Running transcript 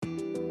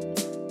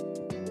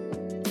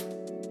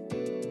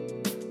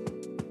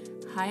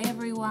Hi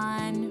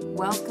everyone,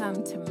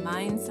 welcome to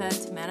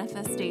Mindset to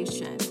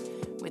Manifestation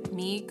with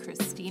me,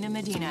 Christina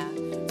Medina,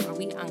 where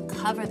we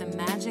uncover the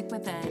magic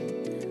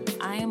within.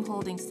 I am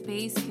holding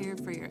space here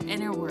for your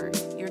inner work,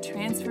 your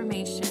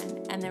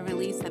transformation, and the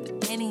release of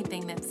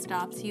anything that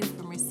stops you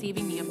from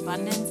receiving the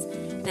abundance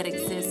that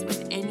exists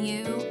within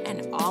you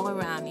and all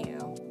around you.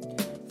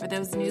 For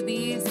those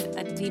newbies,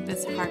 a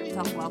deepest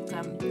heartfelt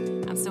welcome.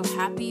 I'm so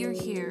happy you're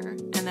here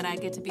and that I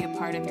get to be a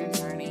part of your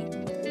journey.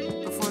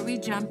 Before we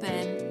jump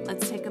in,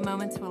 let's take a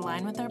moment to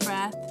align with our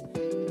breath.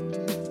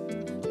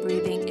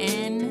 Breathing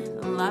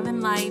in love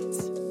and light,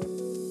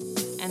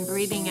 and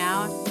breathing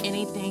out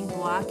anything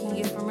blocking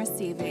you from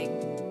receiving.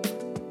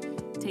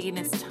 Taking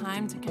this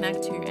time to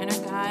connect to your inner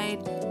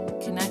guide,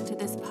 connect to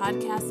this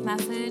podcast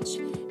message,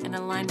 and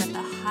align with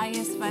the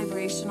highest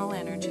vibrational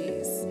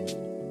energies.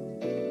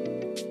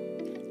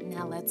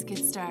 Now let's get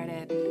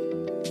started.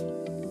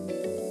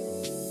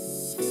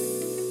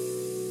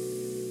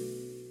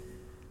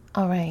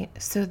 All right,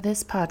 so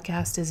this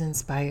podcast is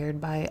inspired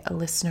by a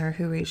listener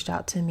who reached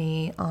out to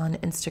me on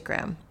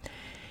Instagram.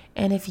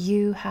 And if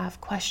you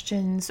have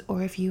questions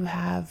or if you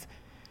have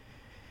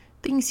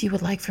things you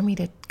would like for me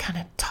to kind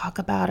of talk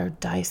about or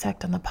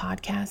dissect on the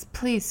podcast,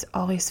 please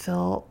always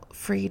feel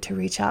free to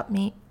reach out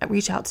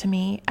to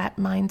me at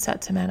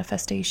Mindset to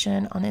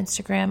Manifestation on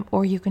Instagram,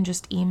 or you can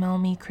just email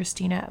me,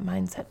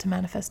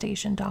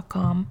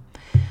 Christina@mindsettomanifestation.com.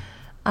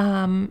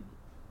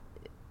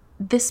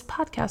 This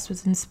podcast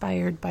was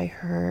inspired by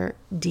her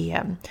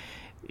DM.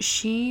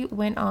 She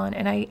went on,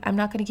 and I'm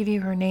not going to give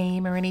you her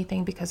name or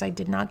anything because I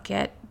did not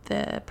get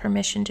the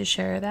permission to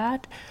share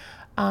that.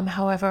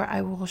 However,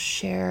 I will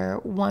share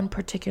one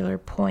particular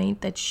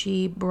point that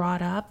she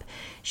brought up.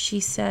 She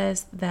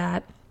says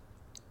that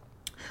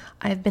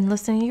I've been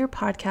listening to your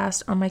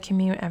podcast on my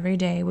commute every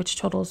day, which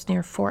totals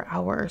near 4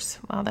 hours.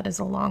 Wow, that is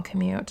a long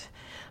commute.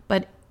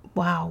 But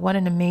wow, what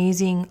an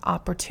amazing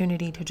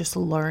opportunity to just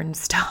learn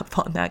stuff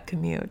on that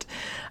commute.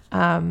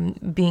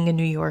 Being a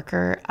New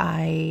Yorker,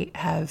 I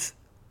have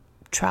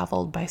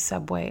traveled by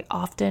subway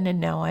often, and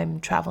now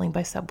I'm traveling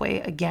by subway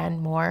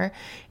again more.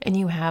 And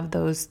you have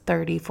those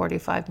 30,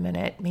 45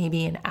 minute,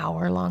 maybe an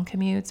hour long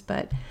commutes,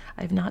 but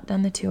I've not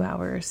done the 2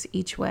 hours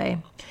each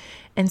way.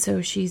 And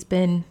so she's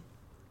been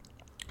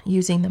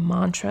using the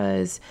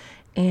mantras,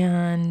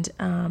 and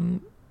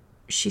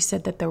she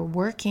said that they're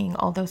working,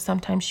 although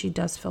sometimes she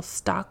does feel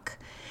stuck,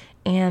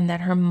 and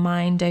that her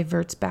mind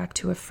diverts back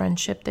to a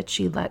friendship that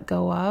she let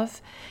go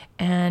of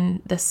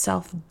and the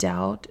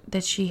self-doubt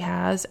that she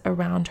has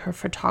around her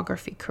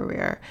photography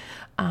career,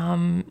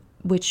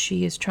 which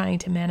she is trying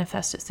to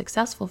manifest a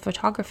successful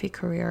photography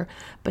career,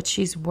 but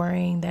she's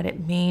worrying that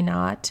it may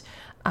not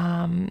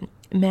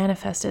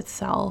manifest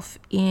itself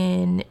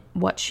in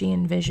what she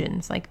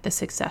envisions, like the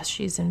success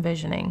she's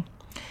envisioning.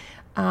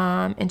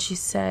 And she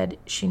said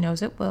she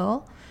knows it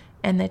will,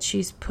 and that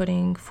she's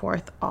putting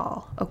forth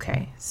all.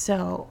 Okay,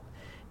 so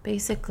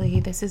basically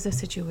this is a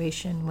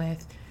situation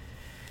with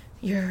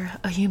you're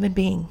a human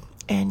being,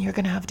 and you're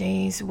going to have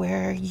days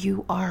where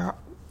your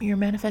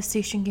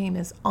manifestation game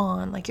is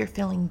on, like you're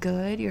feeling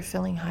good, you're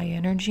feeling high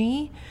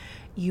energy,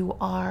 you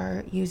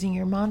are using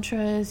your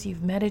mantras,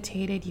 you've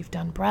meditated, you've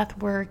done breath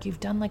work, you've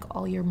done like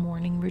all your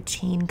morning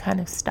routine kind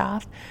of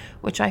stuff,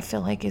 which I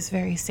feel like is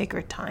very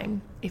sacred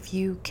time. If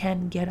you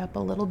can get up a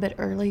little bit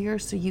earlier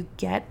so you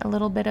get a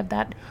little bit of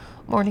that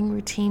morning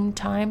routine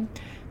time,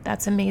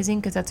 that's amazing,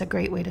 because that's a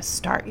great way to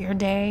start your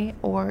day.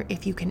 Or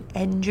if you can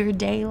end your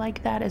day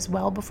like that as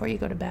well before you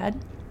go to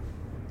bed.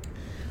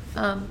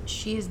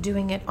 She is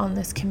doing it on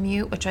this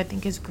commute, which I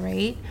think is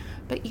great.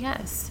 But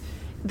yes,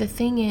 the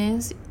thing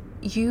is,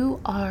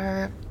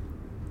 your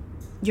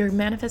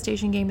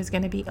manifestation game is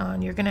going to be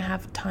on. You're going to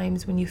have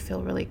times when you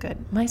feel really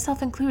good,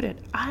 myself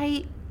included.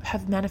 I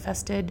have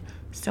manifested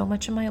so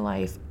much in my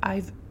life.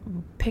 I've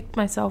picked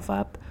myself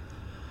up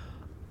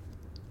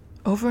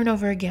over and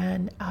over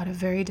again out of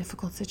very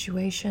difficult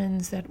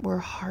situations that were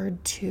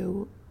hard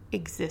to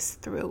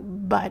exist through.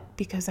 But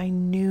because I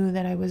knew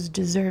that I was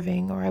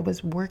deserving, or I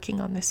was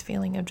working on this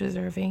feeling of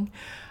deserving,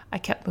 I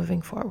kept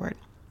moving forward.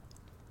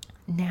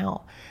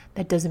 Now,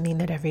 that doesn't mean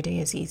that every day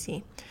is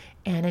easy.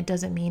 And it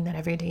doesn't mean that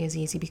every day is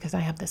easy because I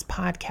have this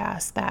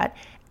podcast that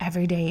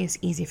every day is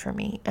easy for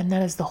me. And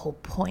that is the whole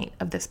point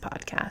of this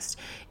podcast,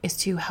 is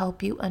to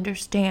help you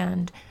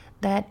understand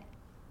that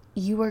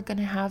you are going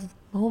to have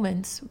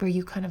moments where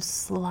you kind of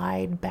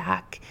slide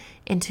back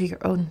into your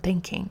own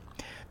thinking.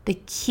 The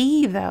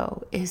key,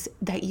 though, is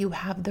that you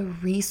have the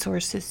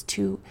resources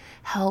to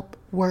help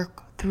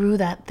work through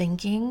that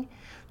thinking,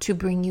 to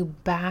bring you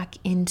back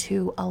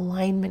into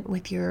alignment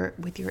with your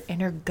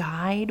inner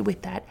guide,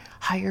 with that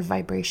higher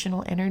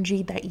vibrational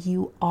energy that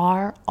you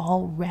are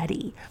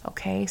already.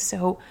 Okay,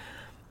 so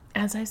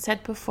as I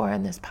said before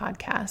in this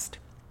podcast,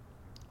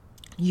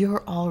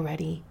 you're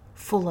already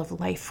full of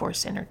life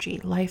force energy.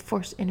 Life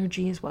force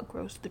energy is what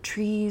grows the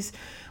trees,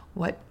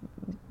 what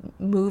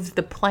moves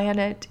the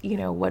planet,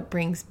 what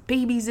brings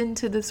babies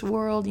into this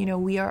world.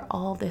 We are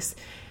all this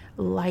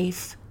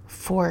life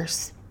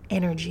force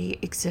energy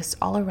exists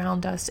all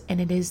around us, and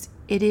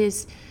it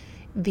is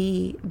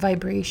the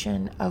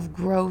vibration of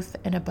growth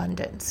and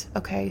abundance.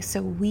 Okay,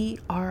 so we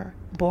are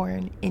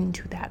born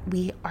into that.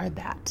 We are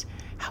that.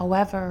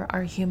 However,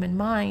 our human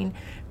mind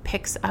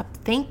picks up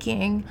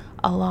thinking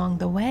along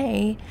the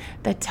way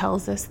that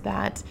tells us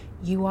that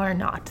you are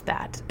not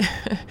that,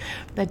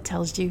 that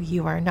tells you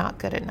you are not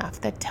good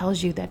enough, that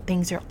tells you that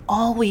things are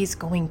always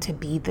going to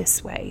be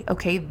this way.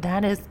 Okay,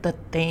 that is the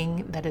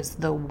thing that is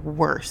the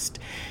worst.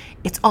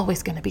 It's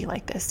always going to be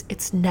like this.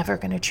 It's never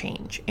going to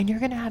change. And you're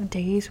going to have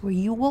days where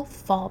you will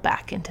fall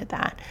back into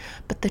that.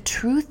 But the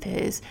truth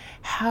is,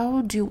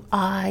 how do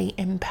I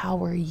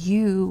empower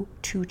you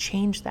to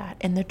change that?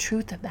 And the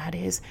truth of that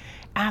is,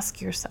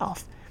 ask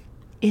yourself,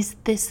 is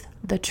this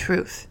the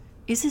truth?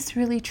 Is this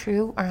really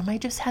true, or am I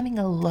just having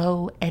a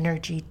low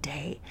energy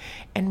day?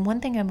 And one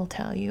thing I will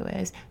tell you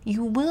is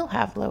you will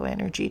have low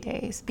energy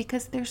days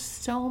because there's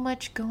so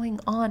much going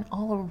on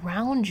all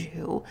around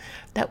you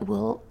that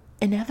will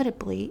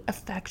inevitably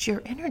affect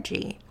your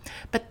energy.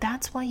 But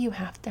that's why you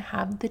have to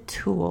have the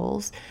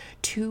tools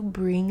to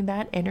bring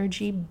that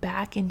energy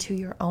back into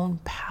your own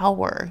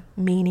power.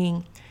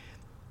 Meaning,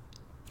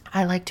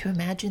 I like to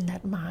imagine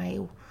that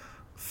my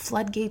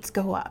floodgates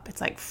go up. It's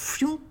like,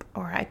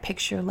 or I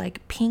picture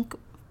like pink.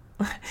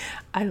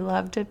 I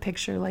love to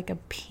picture like a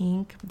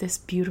pink, this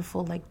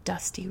beautiful, like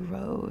dusty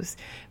rose,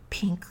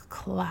 pink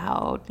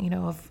cloud,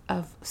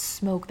 of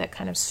smoke that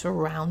kind of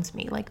surrounds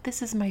me. Like,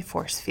 this is my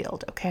force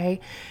field,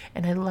 okay?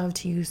 And I love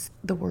to use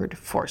the word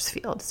force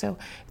field. So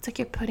it's like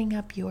you're putting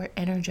up your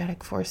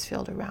energetic force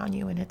field around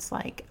you, and it's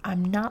like,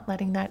 I'm not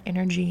letting that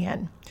energy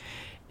in.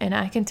 And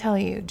I can tell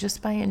you,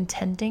 just by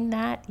intending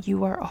that,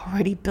 you are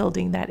already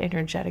building that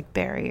energetic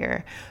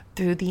barrier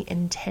through the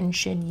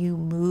intention you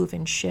move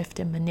and shift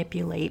and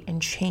manipulate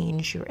and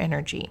change your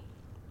energy.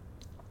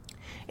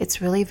 It's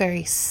really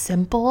very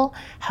simple.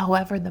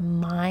 However, the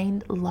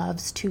mind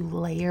loves to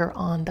layer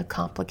on the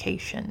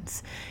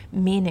complications,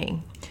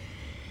 meaning,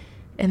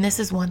 and this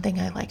is one thing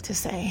I like to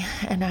say,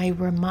 and I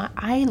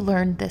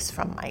learned this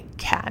from my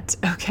cat,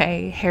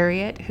 okay,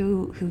 Harriet,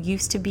 who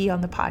used to be on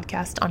the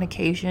podcast on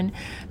occasion,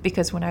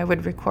 because when I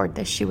would record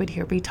this, she would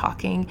hear me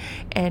talking,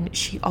 and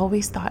she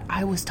always thought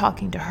I was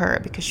talking to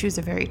her because she was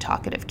a very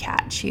talkative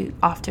cat. She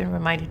often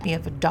reminded me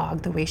of a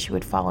dog, the way she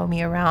would follow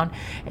me around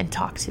and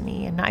talk to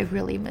me, and I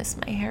really miss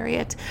my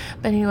Harriet.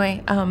 But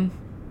anyway,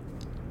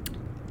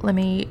 let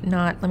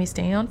me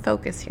stay on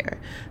focus here.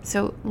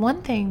 So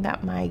one thing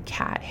that my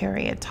cat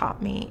Harriet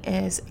taught me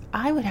is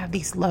I would have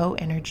these low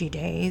energy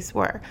days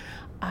where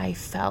I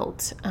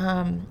felt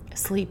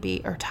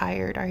sleepy or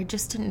tired, or I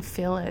just didn't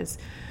feel as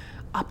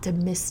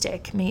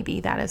optimistic. Maybe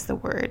that is the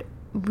word.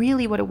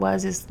 Really what it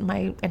was is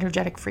my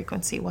energetic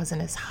frequency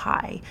wasn't as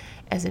high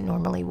as it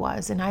normally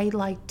was. And I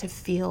like to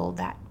feel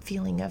that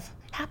feeling of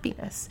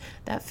happiness,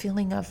 that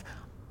feeling of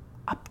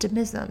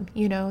optimism,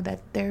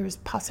 that there's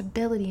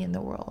possibility in the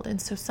world. And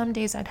so some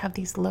days I'd have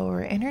these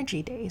lower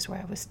energy days where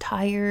I was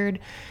tired.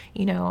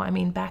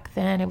 Back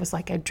then it was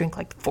like I'd drink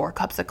like 4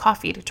 cups of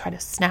coffee to try to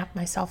snap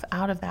myself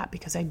out of that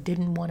because I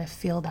didn't want to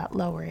feel that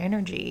lower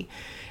energy.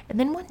 And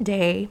then one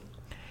day,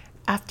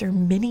 after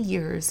many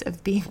years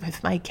of being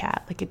with my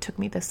cat, like it took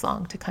me this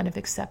long to kind of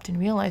accept and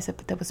realize it,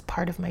 but that was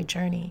part of my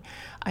journey.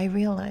 I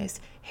realized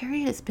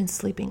Harriet has been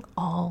sleeping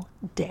all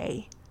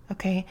day.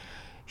 Okay.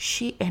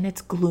 And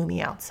it's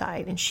gloomy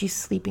outside and she's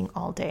sleeping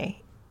all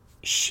day.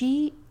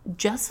 She,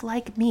 just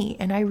like me,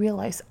 and I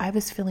realized I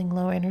was feeling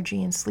low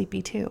energy and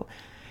sleepy too.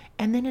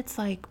 And then it's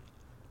like,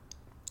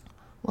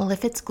 well,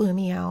 if it's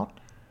gloomy out,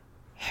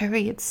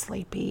 Harriet's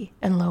sleepy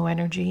and low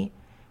energy,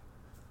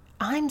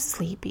 I'm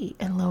sleepy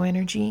and low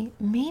energy.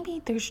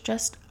 Maybe there's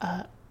just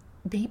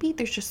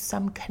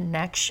some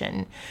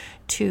connection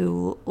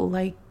to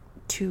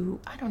the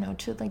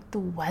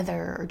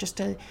weather, or just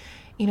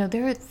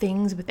there are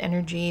things with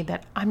energy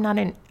that I'm not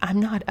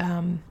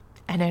an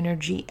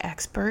energy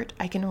expert.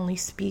 I can only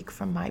speak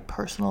from my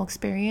personal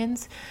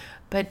experience,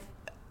 but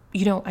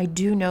I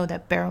do know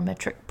that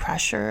barometric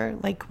pressure,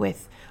 like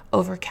with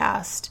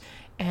overcast,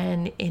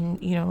 and in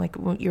like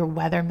your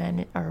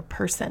weatherman or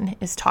person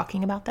is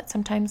talking about that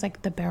sometimes,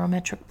 like the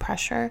barometric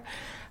pressure,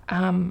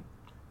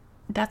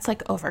 that's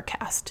like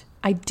overcast.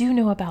 I do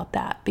know about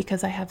that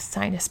because I have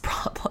sinus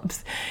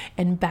problems.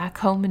 And back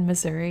home in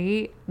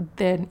Missouri,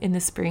 then in the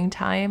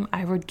springtime,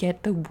 I would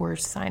get the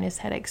worst sinus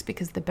headaches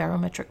because the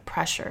barometric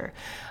pressure,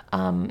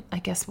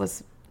 I guess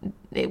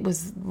it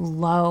was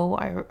low,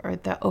 or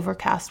the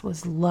overcast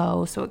was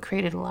low. So it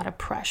created a lot of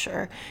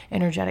pressure,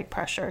 energetic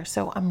pressure.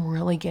 So I'm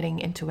really getting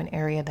into an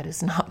area that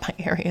is not my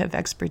area of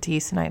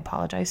expertise, and I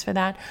apologize for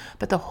that.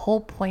 But the whole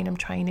point I'm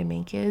trying to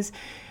make is,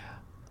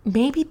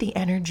 maybe the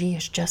energy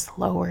is just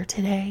lower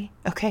today.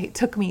 Okay, it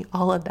took me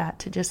all of that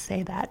to just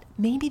say that.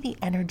 Maybe the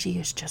energy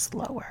is just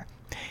lower.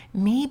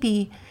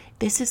 Maybe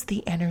this is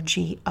the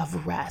energy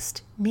of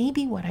rest.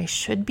 Maybe what I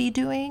should be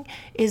doing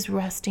is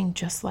resting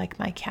just like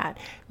my cat.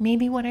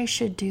 Maybe what I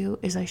should do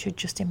is I should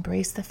just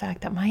embrace the fact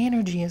that my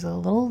energy is a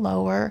little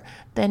lower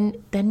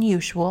than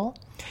usual.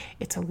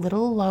 It's a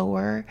little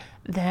lower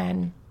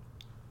than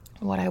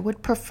what I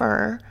would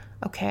prefer,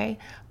 okay?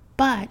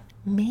 But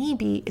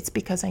maybe it's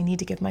because I need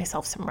to give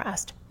myself some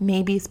rest.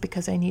 Maybe it's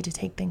because I need to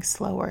take things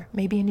slower.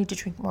 Maybe I need to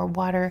drink more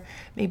water.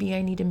 Maybe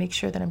I need to make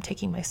sure that I'm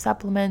taking my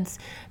supplements.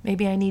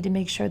 Maybe I need to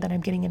make sure that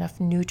I'm getting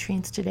enough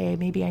nutrients today.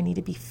 Maybe I need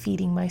to be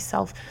feeding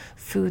myself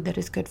food that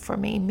is good for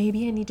me.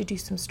 Maybe I need to do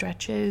some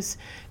stretches.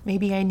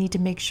 Maybe I need to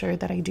make sure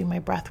that I do my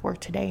breath work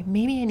today.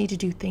 Maybe I need to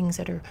do things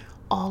that are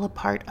all a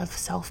part of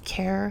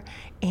self-care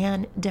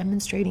and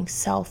demonstrating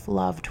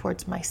self-love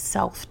towards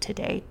myself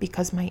today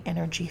because my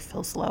energy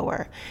feels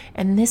lower.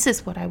 And this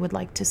is what I would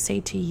like to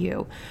say to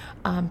you,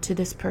 to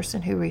this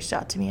person who reached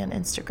out to me on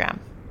Instagram,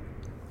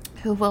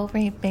 who will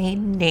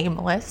remain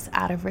nameless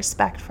out of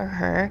respect for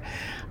her.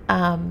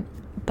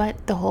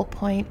 But the whole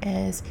point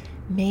is,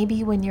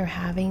 maybe when you're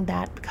having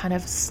that kind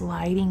of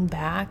sliding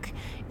back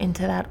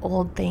into that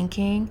old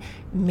thinking,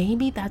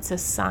 maybe that's a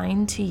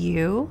sign to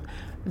you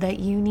that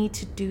you need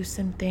to do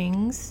some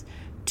things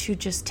to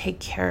just take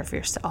care of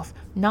yourself.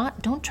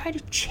 Don't try to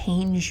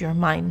change your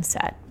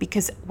mindset,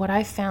 because what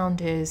I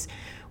found is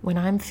when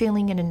I'm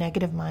feeling in a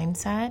negative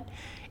mindset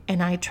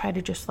and I try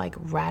to just like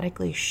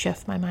radically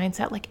shift my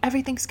mindset, like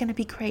everything's going to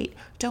be great.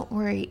 Don't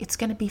worry. It's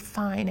going to be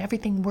fine.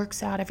 Everything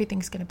works out.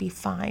 Everything's going to be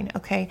fine.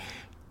 Okay.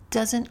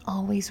 Doesn't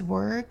always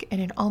work,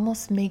 and it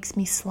almost makes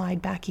me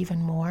slide back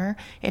even more,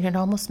 and it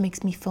almost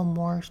makes me feel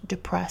more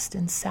depressed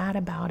and sad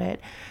about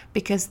it,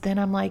 because then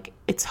I'm like,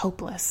 it's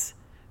hopeless,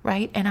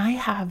 right? And I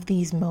have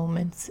these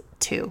moments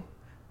too.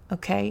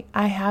 Okay,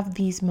 I have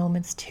these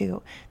moments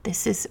too.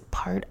 This is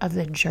part of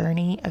the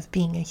journey of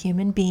being a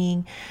human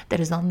being that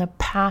is on the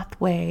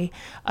pathway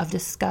of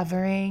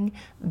discovering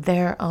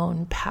their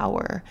own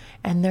power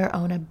and their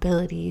own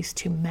abilities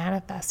to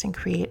manifest and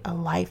create a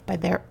life by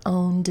their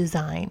own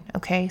design.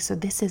 Okay, so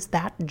this is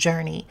that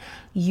journey.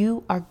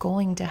 You are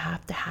going to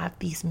have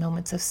these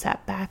moments of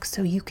setbacks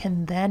so you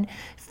can then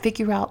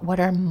figure out, what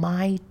are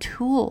my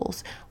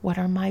tools? What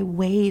are my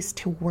ways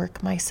to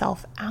work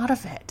myself out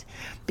of it?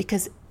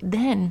 Because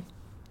then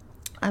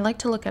I like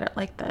to look at it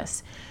like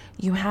this.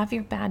 You have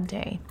your bad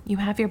day. You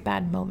have your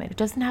bad moment. It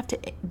doesn't have to,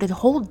 the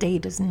whole day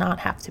does not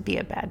have to be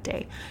a bad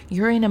day.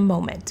 You're in a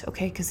moment,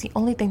 okay? Because the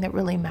only thing that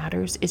really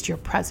matters is your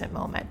present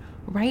moment.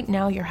 Right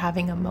now, you're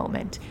having a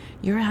moment.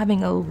 You're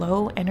having a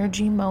low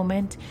energy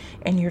moment,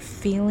 and you're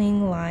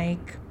feeling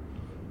like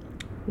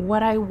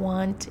what I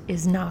want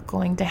is not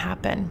going to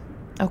happen.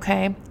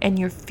 Okay. And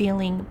you're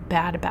feeling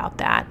bad about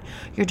that.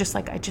 You're just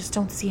like, I just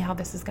don't see how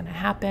this is going to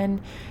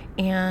happen.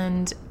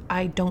 And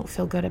I don't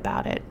feel good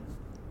about it.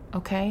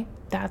 Okay.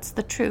 That's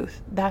the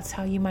truth. That's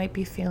how you might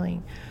be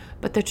feeling.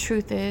 But the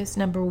truth is,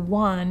 number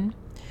one,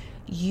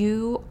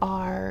 your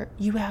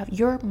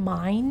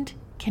mind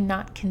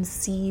cannot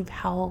conceive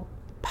how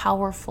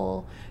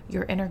powerful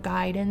your inner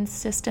guidance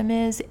system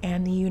is,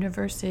 and the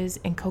universe is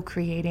in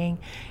co-creating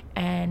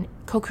in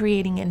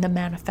the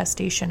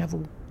manifestation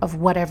of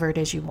whatever it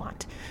is you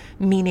want.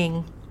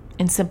 Meaning,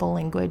 in simple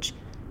language,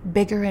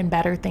 bigger and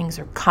better things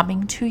are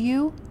coming to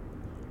you.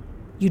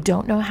 You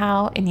don't know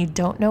how and you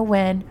don't know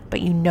when,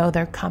 but you know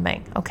they're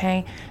coming.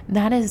 Okay,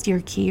 that is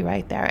your key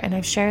right there. And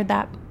I've shared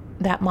that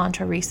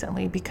mantra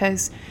recently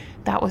because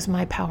that was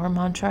my power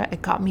mantra.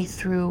 It got me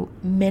through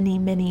many,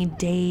 many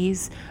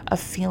days of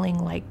feeling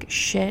like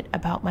shit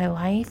about my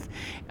life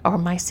or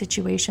my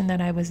situation that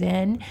I was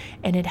in.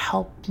 And it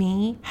helped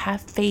me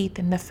have faith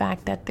in the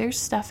fact that there's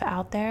stuff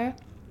out there.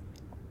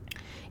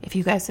 If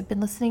you guys have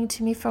been listening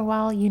to me for a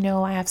while, you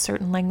know I have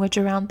certain language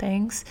around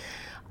things.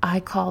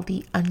 I call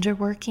the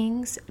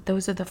underworkings.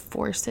 Those are the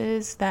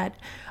forces that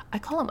I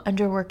call them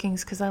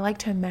underworkings, because I like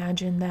to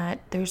imagine that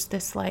there's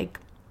this like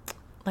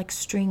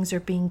strings are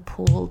being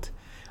pulled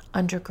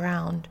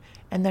underground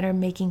and that are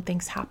making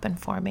things happen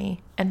for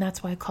me. And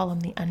that's why I call them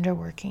the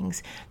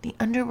underworkings. The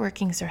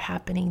underworkings are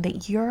happening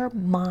that your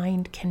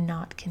mind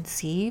cannot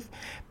conceive,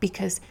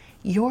 because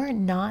you're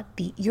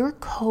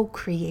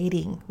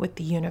co-creating with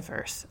the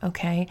universe.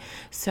 Okay.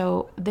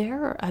 So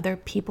there are other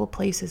people,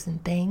 places,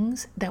 and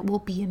things that will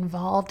be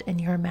involved in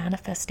your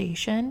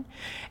manifestation.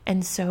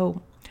 And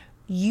so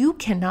you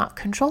cannot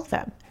control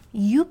them.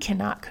 You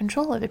cannot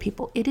control other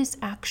people. It is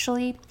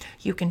actually,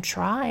 you can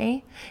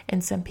try,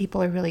 and some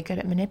people are really good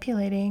at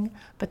manipulating,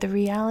 but the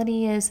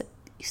reality is,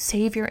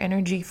 save your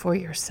energy for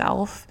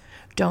yourself.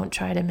 Don't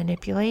try to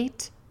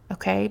manipulate,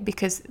 okay?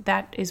 Because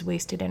that is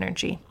wasted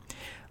energy.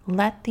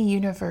 Let the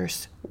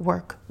universe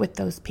work with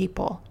those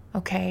people,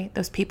 okay?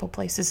 Those people,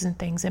 places, and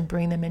things, and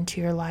bring them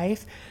into your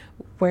life.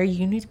 Where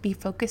you need to be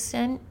focused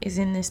in is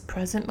in this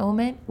present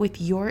moment with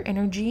your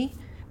energy,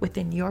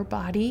 within your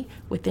body,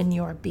 within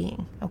your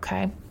being,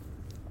 okay?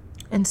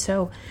 And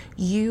so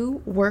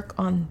you work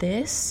on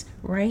this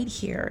right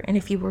here. And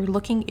if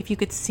you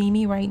could see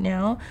me right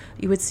now,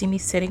 you would see me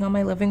sitting on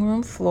my living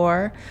room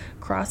floor,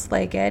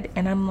 cross-legged,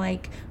 and I'm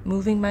like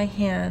moving my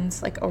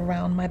hands like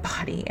around my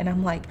body. And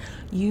I'm like,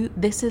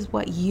 this is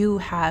what you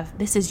have.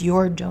 This is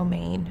your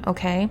domain.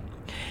 Okay.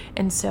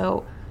 And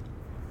so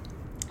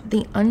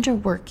the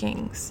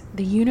underworkings,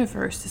 the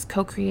universe is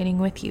co-creating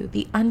with you.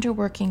 The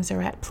underworkings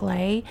are at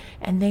play,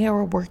 and they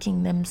are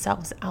working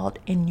themselves out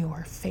in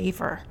your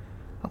favor.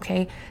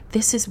 Okay?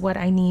 This is what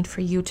I need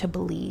for you to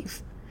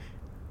believe.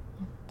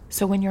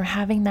 So when you're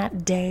having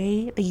that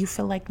day that you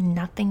feel like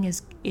nothing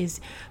is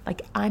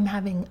like, I'm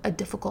having a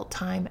difficult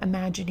time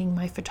imagining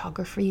my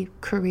photography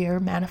career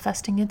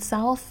manifesting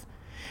itself,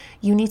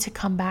 you need to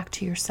come back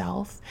to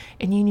yourself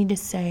and you need to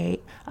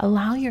say,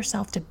 allow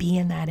yourself to be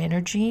in that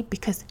energy,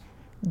 because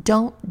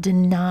don't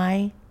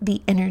deny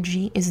the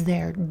energy is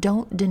there.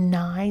 Don't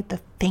deny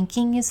the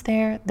thinking is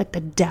there, that the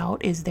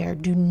doubt is there.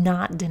 Do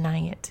not deny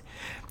it.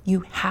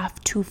 You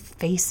have to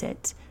face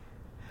it.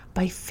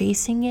 By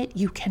facing it,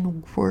 you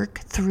can work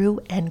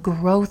through and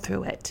grow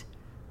through it.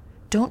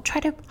 Don't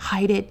try to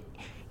hide it.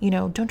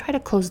 Don't try to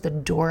close the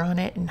door on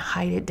it and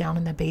hide it down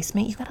in the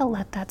basement. You got to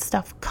let that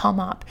stuff come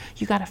up.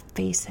 You got to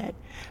face it.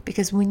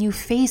 Because when you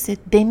face it,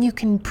 then you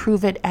can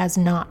prove it as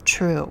not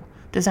true.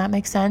 Does that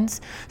make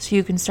sense? So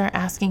you can start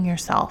asking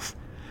yourself,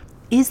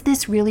 is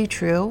this really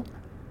true?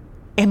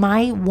 Am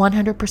I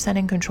 100%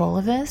 in control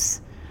of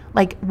this?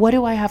 Like, what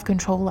do I have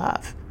control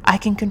of? I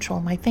can control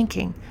my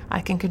thinking.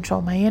 I can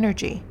control my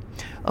energy.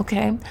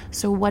 Okay,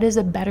 so what is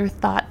a better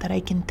thought that I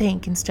can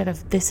think instead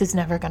of this is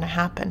never going to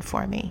happen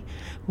for me?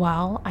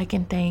 Well, I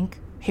can think,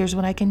 here's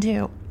what I can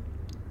do.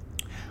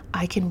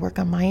 I can work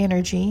on my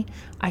energy.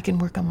 I can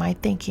work on my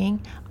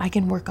thinking. I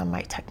can work on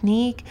my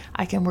technique.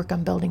 I can work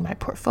on building my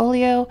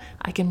portfolio.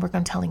 I can work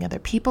on telling other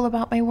people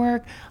about my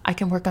work. I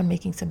can work on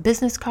making some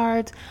business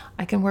cards.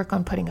 I can work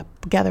on putting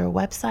together a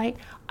website.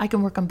 I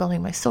can work on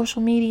building my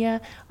social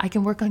media. I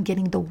can work on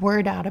getting the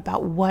word out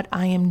about what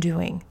I am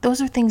doing.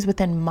 Those are things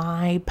within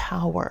my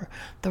power.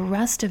 The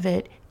rest of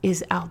it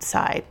is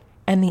outside,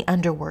 and the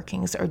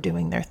underworkings are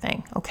doing their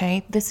thing,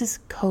 okay? This is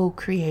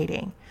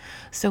co-creating.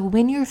 So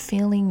when you're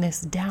feeling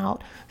this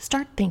doubt,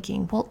 start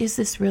thinking, well, is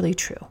this really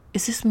true?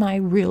 Is this my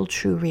real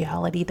true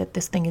reality that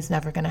this thing is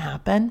never going to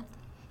happen?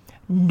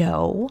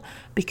 No,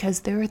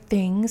 because there are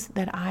things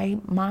that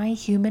my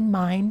human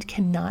mind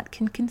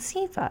can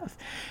conceive of.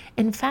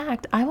 In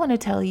fact, I want to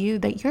tell you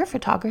that your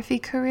photography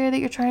career that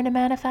you're trying to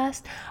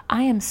manifest,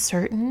 I am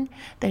certain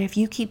that if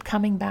you keep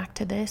coming back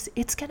to this,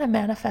 it's going to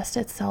manifest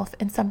itself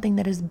in something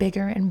that is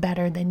bigger and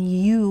better than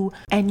you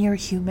and your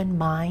human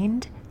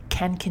mind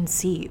can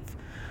conceive.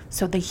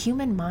 So the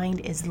human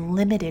mind is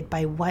limited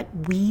by what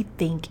we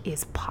think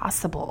is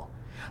possible.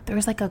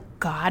 There's like a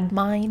God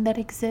mind that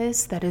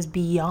exists that is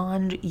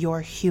beyond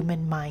your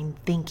human mind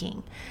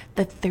thinking.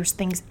 That there's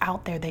things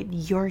out there that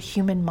your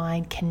human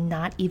mind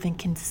cannot even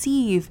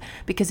conceive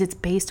because it's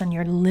based on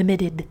your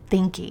limited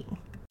thinking.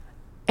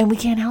 And we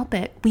can't help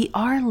it. We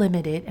are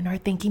limited in our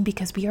thinking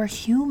because we are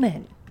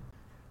human,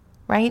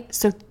 right?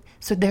 So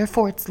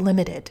therefore it's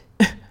limited.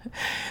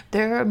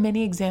 There are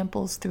many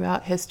examples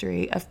throughout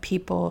history of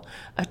people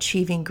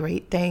achieving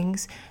great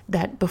things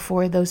that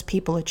before those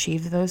people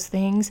achieved those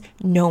things,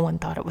 no one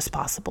thought it was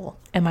possible.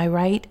 Am I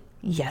right?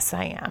 Yes,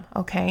 I am.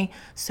 Okay.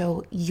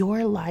 So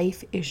your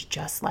life is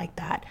just like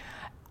that.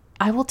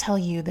 I will tell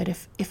you that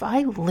if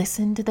I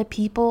listened to the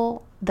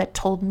people that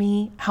told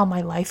me how my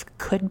life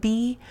could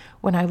be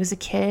when I was a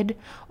kid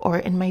or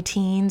in my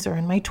teens or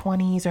in my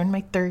 20s or in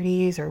my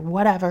 30s or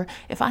whatever,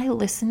 if I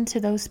listened to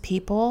those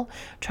people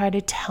try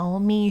to tell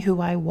me who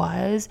I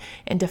was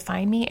and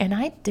define me, and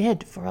I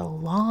did for a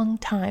long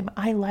time,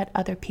 I let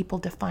other people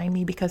define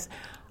me because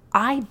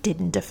I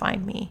didn't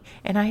define me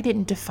and I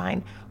didn't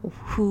define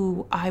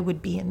who I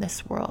would be in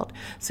this world.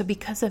 So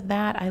because of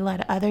that, I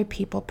let other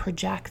people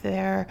project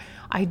their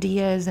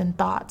ideas and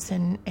thoughts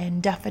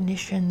and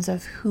definitions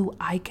of who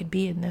I could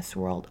be in this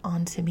world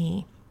onto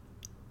me.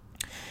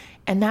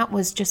 And that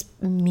was just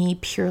me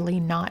purely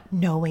not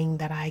knowing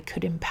that I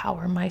could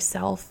empower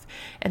myself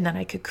and that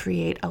I could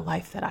create a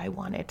life that I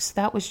wanted. So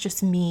that was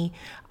just me.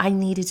 I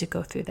needed to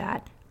go through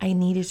that. I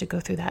needed to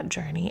go through that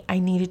journey. I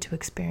needed to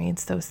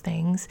experience those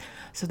things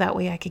so that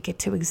way I could get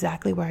to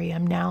exactly where I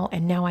am now.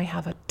 And now I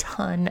have a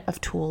ton of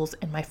tools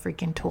in my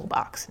freaking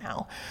toolbox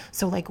now.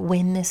 So like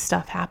when this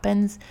stuff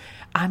happens,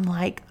 I'm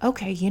like,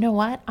 okay, you know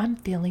what? I'm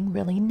feeling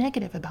really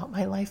negative about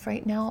my life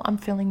right now. I'm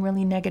feeling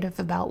really negative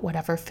about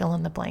whatever, fill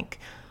in the blank.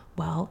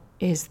 Well,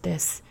 is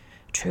this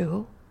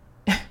true?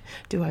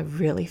 Do I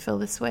really feel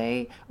this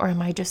way? Or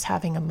am I just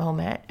having a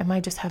moment? Am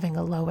I just having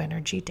a low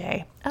energy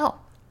day? Oh,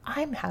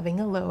 I'm having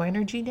a low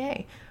energy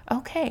day.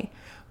 Okay.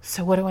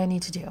 So what do I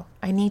need to do?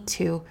 I need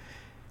to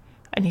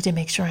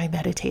make sure I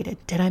meditated.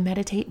 Did I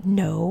meditate?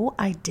 No,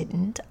 I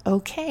didn't.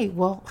 Okay.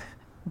 Well,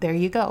 there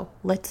you go.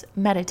 Let's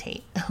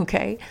meditate.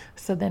 Okay.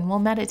 So then we'll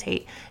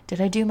meditate.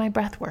 Did I do my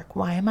breath work?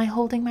 Why am I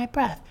holding my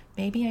breath?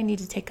 Maybe I need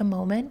to take a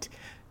moment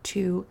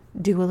to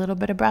do a little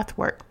bit of breath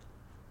work.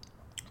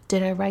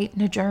 Did I write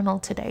in a journal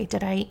today?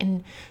 Did I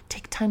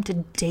take time to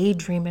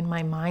daydream in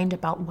my mind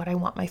about what I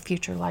want my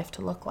future life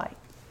to look like?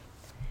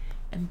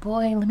 And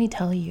boy, let me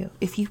tell you,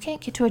 if you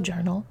can't get to a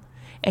journal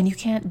and you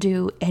can't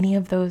do any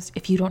of those,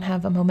 if you don't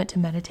have a moment to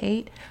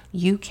meditate,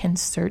 you can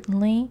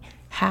certainly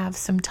have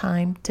some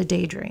time to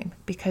daydream,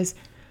 because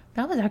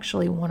that was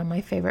actually one of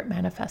my favorite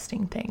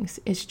manifesting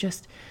things, is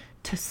just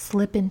to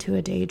slip into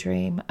a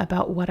daydream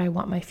about what I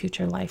want my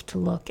future life to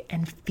look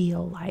and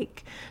feel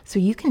like. So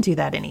you can do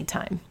that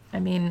anytime. I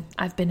mean,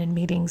 I've been in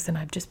meetings and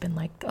I've just been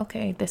like,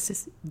 okay, this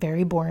is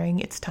very boring.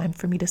 It's time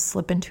for me to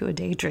slip into a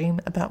daydream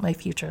about my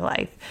future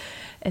life.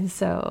 And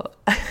so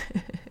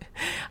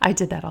I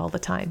did that all the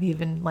time,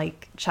 even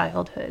like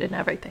childhood and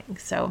everything.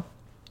 So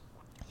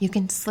you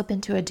can slip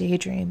into a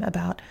daydream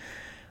about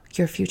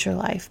your future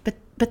life. But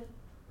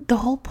the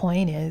whole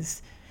point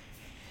is,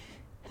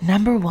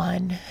 number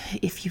one,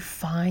 if you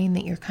find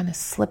that you're kind of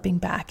slipping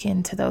back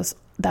into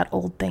that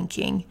old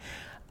thinking,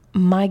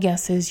 my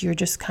guess is you're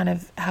just kind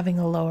of having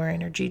a lower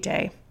energy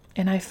day.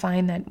 And I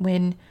find that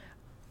when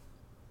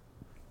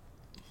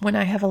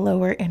I have a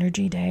lower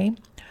energy day,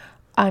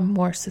 I'm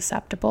more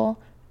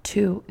susceptible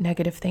to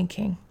negative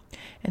thinking.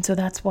 And so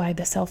that's why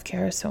the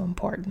self-care is so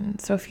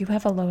important. So if you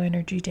have a low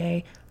energy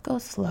day, go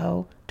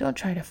slow. Don't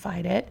try to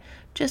fight it.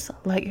 Just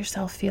let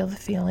yourself feel the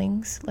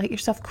feelings. Let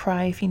yourself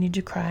cry if you need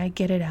to cry.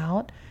 Get it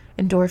out.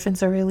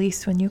 Endorphins are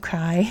released when you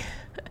cry.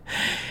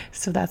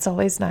 So that's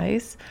always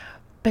nice.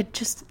 But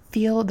just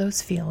feel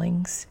those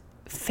feelings.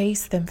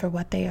 Face them for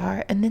what they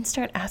are. And then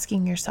start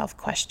asking yourself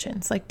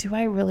questions. Like, do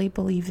I really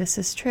believe this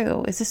is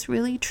true? Is this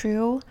really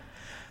true?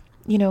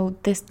 You know,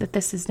 that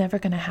this is never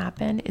going to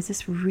happen. Is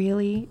this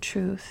really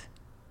truth?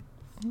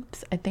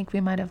 Oops, I think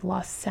we might have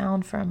lost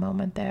sound for a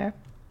moment there.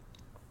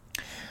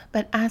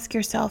 But ask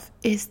yourself,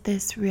 is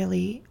this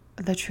really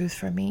the truth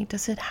for me?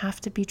 Does it have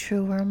to be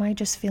true, or am I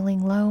just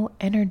feeling low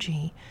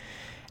energy?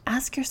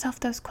 Ask yourself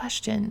those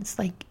questions.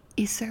 Like,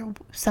 is there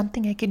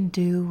something I can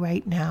do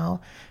right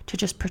now to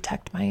just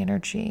protect my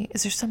energy?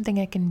 Is there something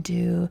I can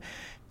do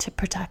to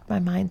protect my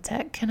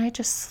mindset? Can I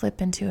just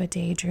slip into a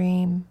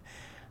daydream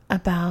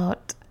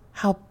about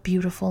how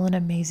beautiful and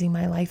amazing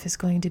my life is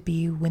going to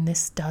be when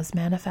this does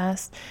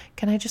manifest?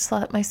 Can I just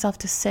let myself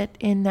to sit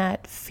in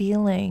that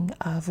feeling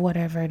of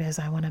whatever it is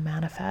I want to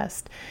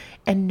manifest,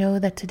 and know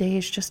that today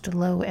is just a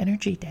low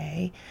energy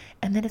day,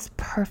 and that it's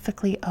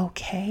perfectly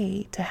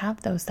okay to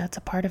have those. That's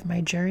a part of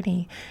my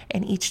journey.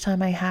 And each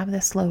time I have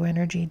this low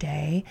energy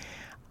day,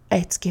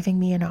 it's giving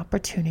me an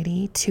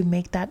opportunity to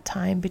make that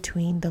time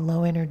between the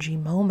low energy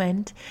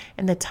moment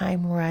and the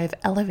time where I've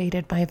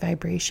elevated my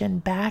vibration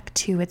back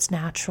to its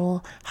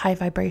natural high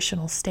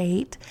vibrational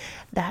state.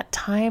 That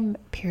time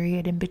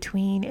period in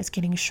between is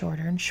getting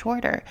shorter and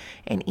shorter.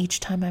 And each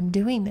time I'm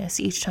doing this,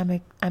 each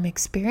time I'm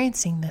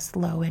experiencing this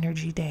low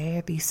energy day,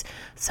 or these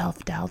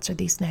self-doubts or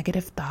these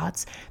negative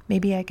thoughts,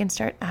 maybe I can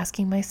start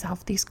asking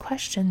myself these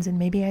questions, and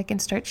maybe I can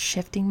start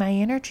shifting my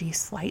energy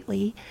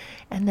slightly,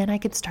 and then I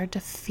can start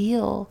to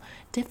feel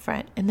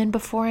different. And then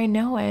before I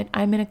know it,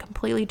 I'm in a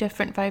completely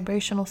different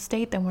vibrational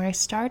state than where I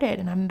started,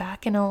 and I'm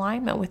back in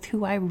alignment with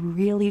who I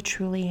really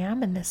truly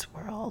am in this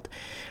world.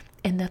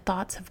 And the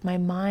thoughts of my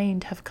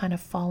mind have kind of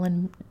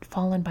fallen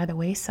by the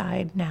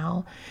wayside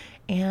now,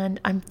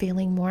 and I'm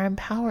feeling more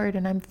empowered,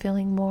 and I'm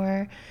feeling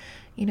more,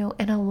 in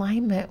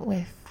alignment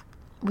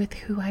with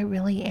who I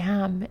really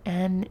am,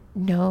 and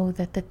know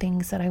that the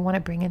things that I want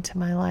to bring into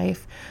my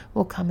life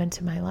will come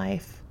into my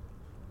life.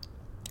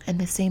 And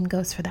the same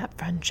goes for that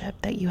friendship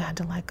that you had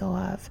to let go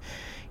of.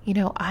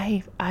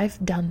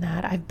 I've done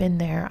that. I've been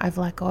there. I've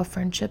let go of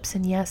friendships,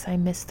 and yes, I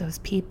miss those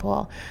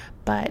people,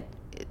 but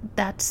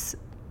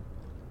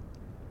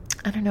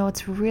I don't know,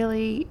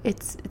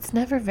 it's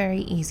never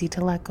very easy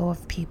to let go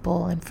of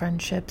people and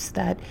friendships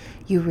that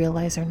you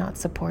realize are not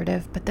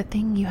supportive. But the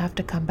thing you have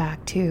to come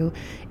back to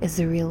is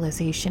the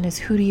realization is,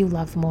 who do you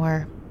love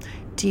more?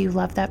 Do you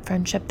love that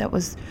friendship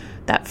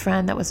that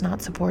friend that was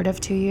not supportive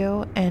to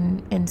you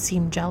and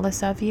seemed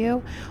jealous of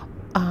you?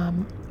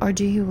 Or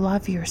do you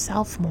love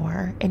yourself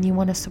more, and you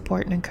want to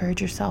support and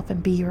encourage yourself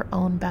and be your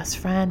own best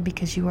friend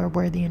because you are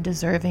worthy and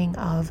deserving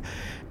of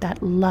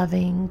that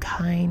loving,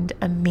 kind,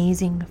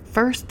 amazing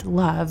first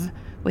love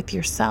with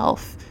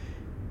yourself,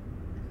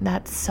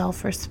 that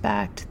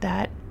self-respect,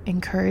 that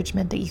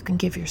encouragement that you can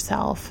give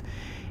yourself.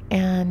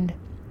 And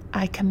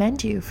I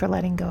commend you for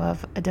letting go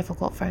of a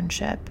difficult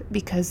friendship,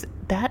 because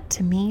that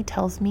to me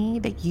tells me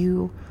that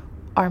you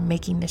are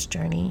making this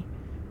journey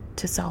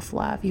to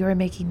self-love. You are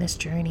making this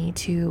journey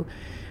to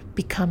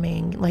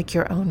becoming like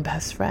your own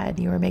best friend.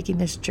 You are making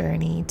this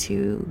journey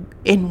to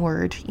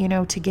inward,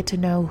 to get to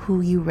know who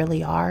you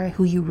really are,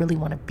 who you really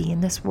want to be in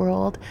this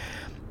world,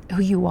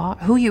 who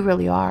you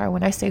really are.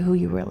 When I say who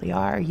you really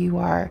are, you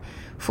are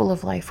full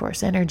of life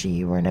force energy.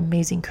 You are an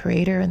amazing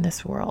creator in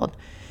this world.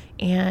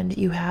 And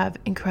you have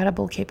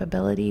incredible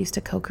capabilities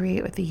to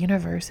co-create with the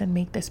universe and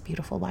make this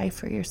beautiful life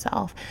for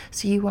yourself.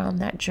 So you are on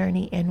that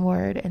journey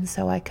inward. And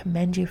so I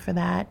commend you for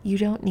that. You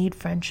don't need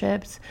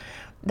friendships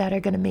that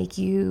are going to make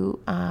you,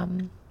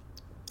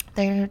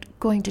 they're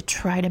going to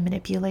try to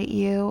manipulate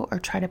you or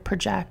try to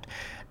project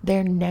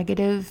their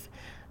negative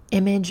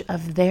image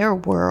of their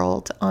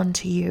world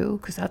onto you,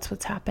 because that's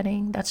what's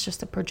happening. That's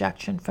just a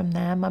projection from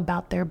them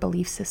about their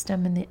belief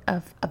system and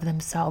of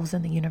themselves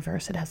and the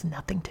universe. It has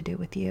nothing to do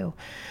with you,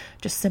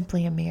 just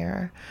simply a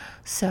mirror.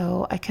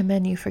 So I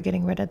commend you for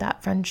getting rid of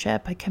that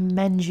friendship. I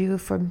commend you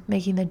for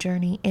making the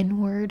journey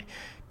inward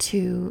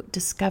to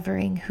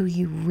discovering who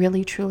you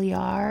really truly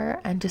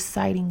are and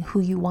deciding who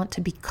you want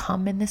to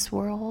become in this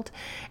world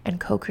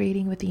and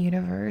co-creating with the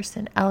universe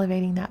and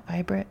elevating that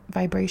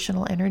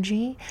vibrational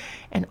energy,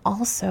 and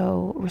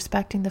also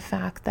respecting the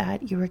fact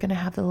that you are going to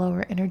have the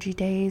lower energy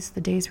days, the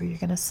days where you're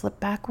going to slip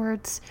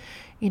backwards,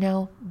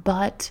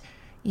 but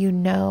you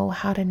know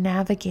how to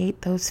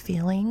navigate those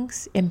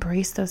feelings,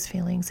 embrace those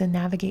feelings and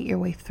navigate your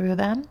way through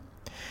them.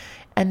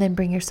 And then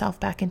bring yourself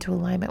back into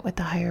alignment with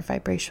the higher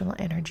vibrational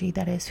energy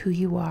that is who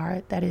you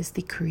are, that is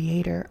the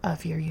creator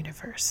of your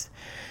universe.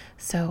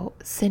 So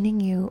sending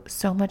you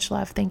so much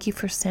love. Thank you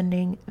for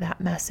sending that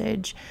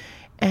message.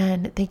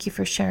 And thank you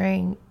for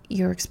sharing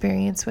your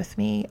experience with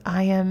me.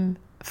 I am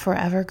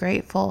forever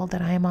grateful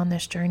that I am on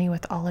this journey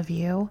with all of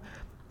you.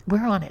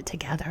 We're on it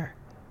together,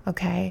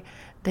 okay?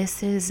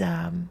 This is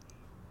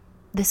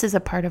a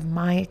part of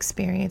my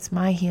experience,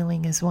 my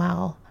healing as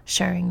well,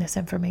 sharing this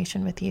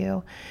information with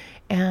you.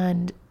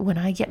 And when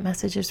I get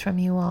messages from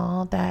you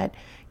all that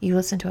you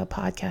listen to a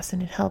podcast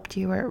and it helped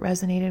you or it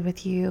resonated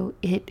with you,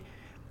 it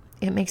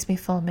makes me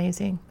feel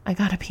amazing. I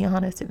gotta be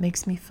honest, it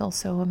makes me feel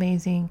so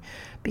amazing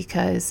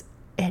because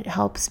it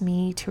helps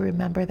me to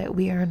remember that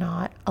we are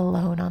not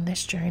alone on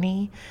this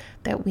journey,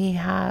 that we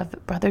have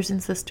brothers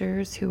and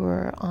sisters who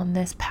are on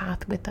this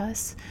path with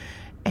us,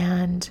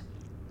 and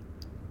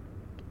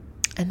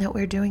that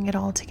we're doing it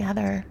all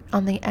together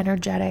on the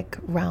energetic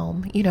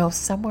realm.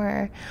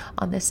 Somewhere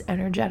on this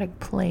energetic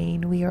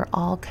plane, we are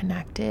all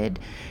connected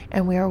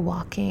and we are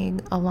walking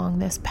along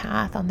this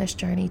path, on this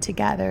journey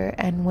together.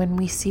 And when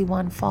we see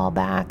one fall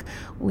back,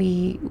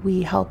 we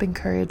help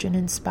encourage and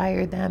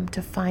inspire them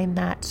to find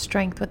that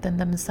strength within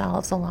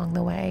themselves along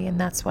the way. And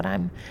that's what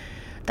I'm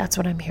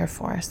here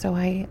for. So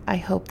I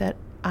hope that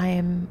I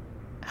am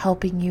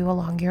helping you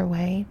along your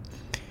way.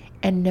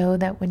 And know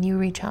that when you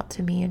reach out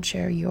to me and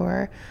share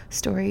your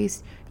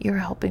stories, you're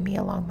helping me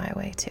along my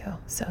way too.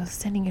 So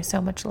sending you so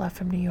much love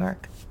from New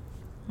York.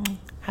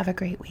 Have a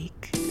great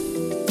week.